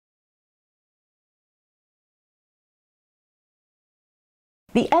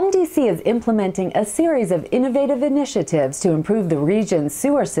The MDC is implementing a series of innovative initiatives to improve the region's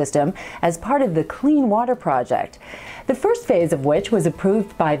sewer system as part of the Clean Water Project, the first phase of which was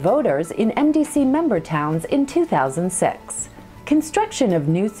approved by voters in MDC member towns in 2006. Construction of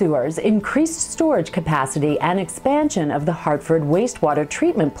new sewers, increased storage capacity, and expansion of the Hartford wastewater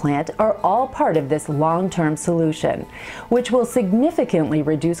treatment plant are all part of this long-term solution, which will significantly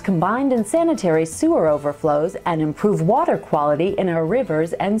reduce combined and sanitary sewer overflows and improve water quality in our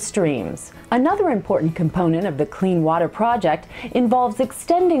rivers and streams. Another important component of the Clean Water Project involves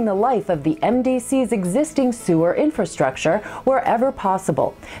extending the life of the MDC's existing sewer infrastructure wherever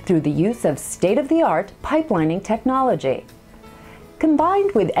possible through the use of state-of-the-art pipelining technology.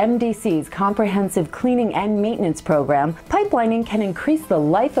 Combined with MDC's comprehensive cleaning and maintenance program, pipelining can increase the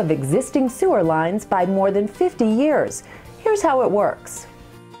life of existing sewer lines by more than 50 years. Here's how it works.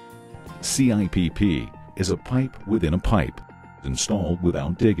 CIPP is a pipe within a pipe, installed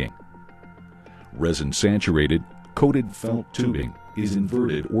without digging. Resin-saturated, coated felt tubing is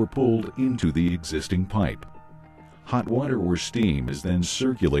inverted or pulled into the existing pipe. Hot water or steam is then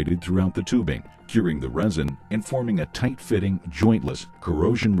circulated throughout the tubing, curing the resin and forming a tight-fitting, jointless,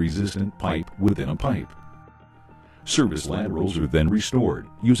 corrosion-resistant pipe within a pipe. Service laterals are then restored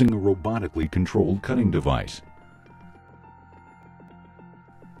using a robotically controlled cutting device.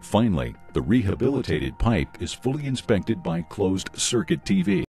 Finally, the rehabilitated pipe is fully inspected by closed-circuit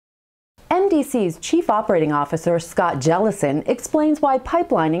TV. MDC's Chief Operating Officer, Scott Jellison, explains why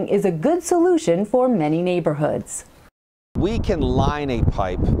pipelining is a good solution for many neighborhoods. We can line a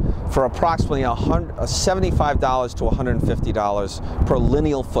pipe for approximately $75 to $150 per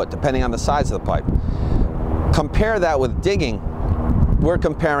lineal foot, depending on the size of the pipe. Compare that with digging, we're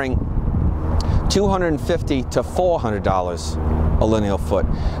comparing $250 to $400 a lineal foot.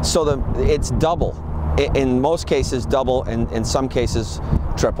 So it's double. In most cases double, and in some cases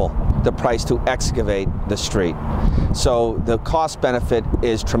triple the price to excavate the street. So the cost benefit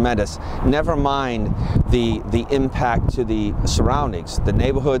is tremendous. Never mind the impact to the surroundings, the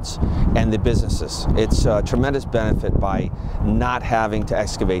neighborhoods and the businesses. It's a tremendous benefit by not having to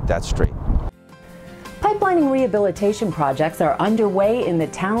excavate that street. Pipelining rehabilitation projects are underway in the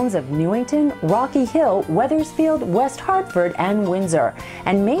towns of Newington, Rocky Hill, Wethersfield, West Hartford, and Windsor,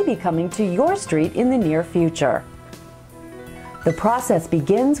 and may be coming to your street in the near future. The process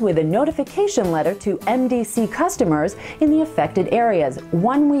begins with a notification letter to MDC customers in the affected areas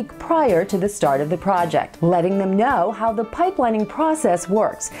 1 week prior to the start of the project, letting them know how the pipelining process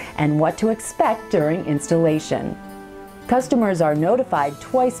works and what to expect during installation. Customers are notified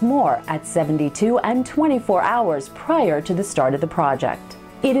twice more at 72 and 24 hours prior to the start of the project.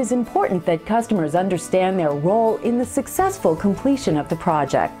 It is important that customers understand their role in the successful completion of the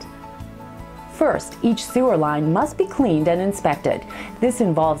project. First, each sewer line must be cleaned and inspected. This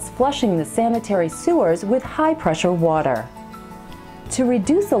involves flushing the sanitary sewers with high-pressure water. To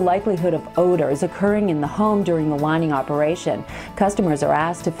reduce the likelihood of odors occurring in the home during the lining operation, customers are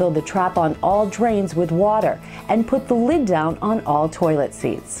asked to fill the trap on all drains with water and put the lid down on all toilet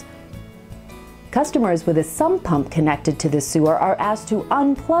seats. Customers with a sump pump connected to the sewer are asked to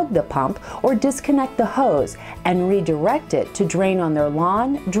unplug the pump or disconnect the hose and redirect it to drain on their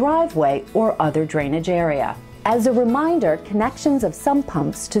lawn, driveway, or other drainage area. As a reminder, connections of sump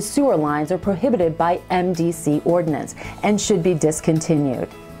pumps to sewer lines are prohibited by MDC ordinance and should be discontinued.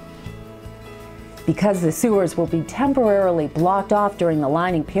 Because the sewers will be temporarily blocked off during the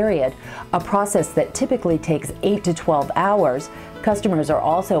lining period, a process that typically takes 8 to 12 hours, customers are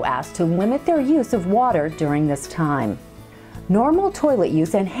also asked to limit their use of water during this time. Normal toilet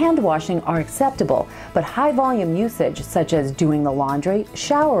use and hand washing are acceptable, but high-volume usage, such as doing the laundry,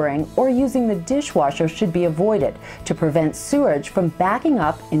 showering, or using the dishwasher, should be avoided to prevent sewage from backing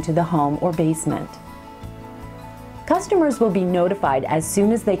up into the home or basement. Customers will be notified as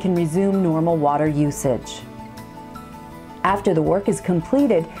soon as they can resume normal water usage. After the work is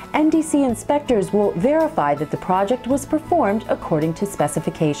completed, MDC inspectors will verify that the project was performed according to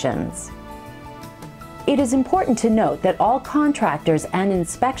specifications. It is important to note that all contractors and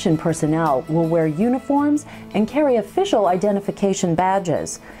inspection personnel will wear uniforms and carry official identification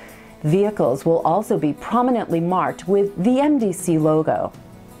badges. Vehicles will also be prominently marked with the MDC logo.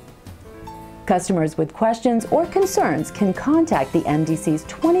 Customers with questions or concerns can contact the MDC's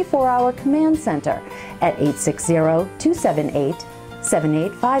 24-hour command center at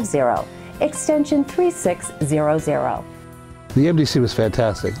 860-278-7850, extension 3600. The MDC was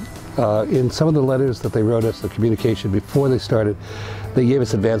fantastic. In some of the letters that they wrote us, the communication before they started, they gave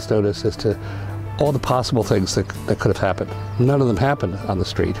us advance notice as to all the possible things that could have happened. None of them happened on the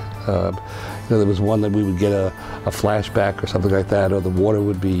street. There was one that we would get a flashback or something like that, or the water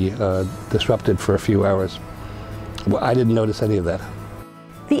would be disrupted for a few hours. Well, I didn't notice any of that.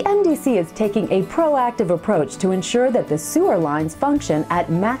 The MDC is taking a proactive approach to ensure that the sewer lines function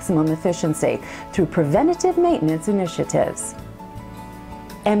at maximum efficiency through preventative maintenance initiatives.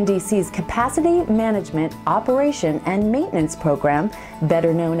 MDC's Capacity Management, Operation and Maintenance Program,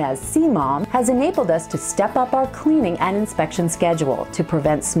 better known as CMOM, has enabled us to step up our cleaning and inspection schedule to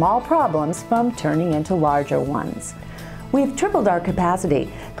prevent small problems from turning into larger ones. We've tripled our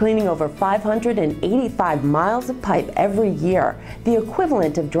capacity, cleaning over 585 miles of pipe every year, the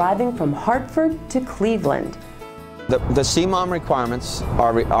equivalent of driving from Hartford to Cleveland. The CMOM requirements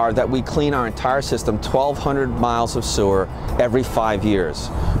are that we clean our entire system, 1,200 miles of sewer, every 5 years.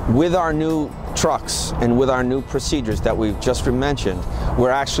 With our new trucks and with our new procedures that we've just mentioned,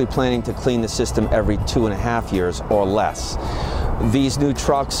 we're actually planning to clean the system every 2.5 years or less. These new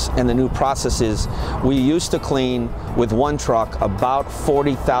trucks and the new processes, we used to clean with one truck about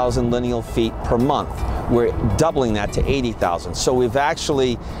 40,000 lineal feet per month. We're doubling that to 80,000. So we've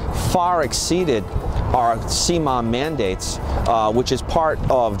actually far exceeded our CMOM mandates, which is part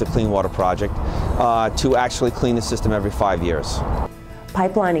of the Clean Water Project, to actually clean the system every 5 years.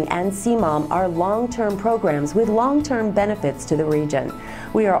 Pipelining and CMOM are long-term programs with long-term benefits to the region.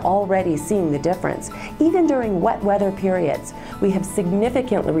 We are already seeing the difference. Even during wet weather periods, we have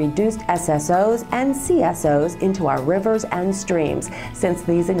significantly reduced SSOs and CSOs into our rivers and streams since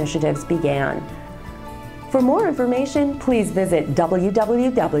these initiatives began. For more information, please visit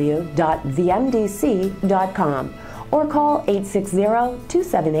www.themdc.com or call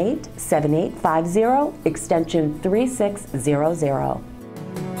 860-278-7850, extension 3600.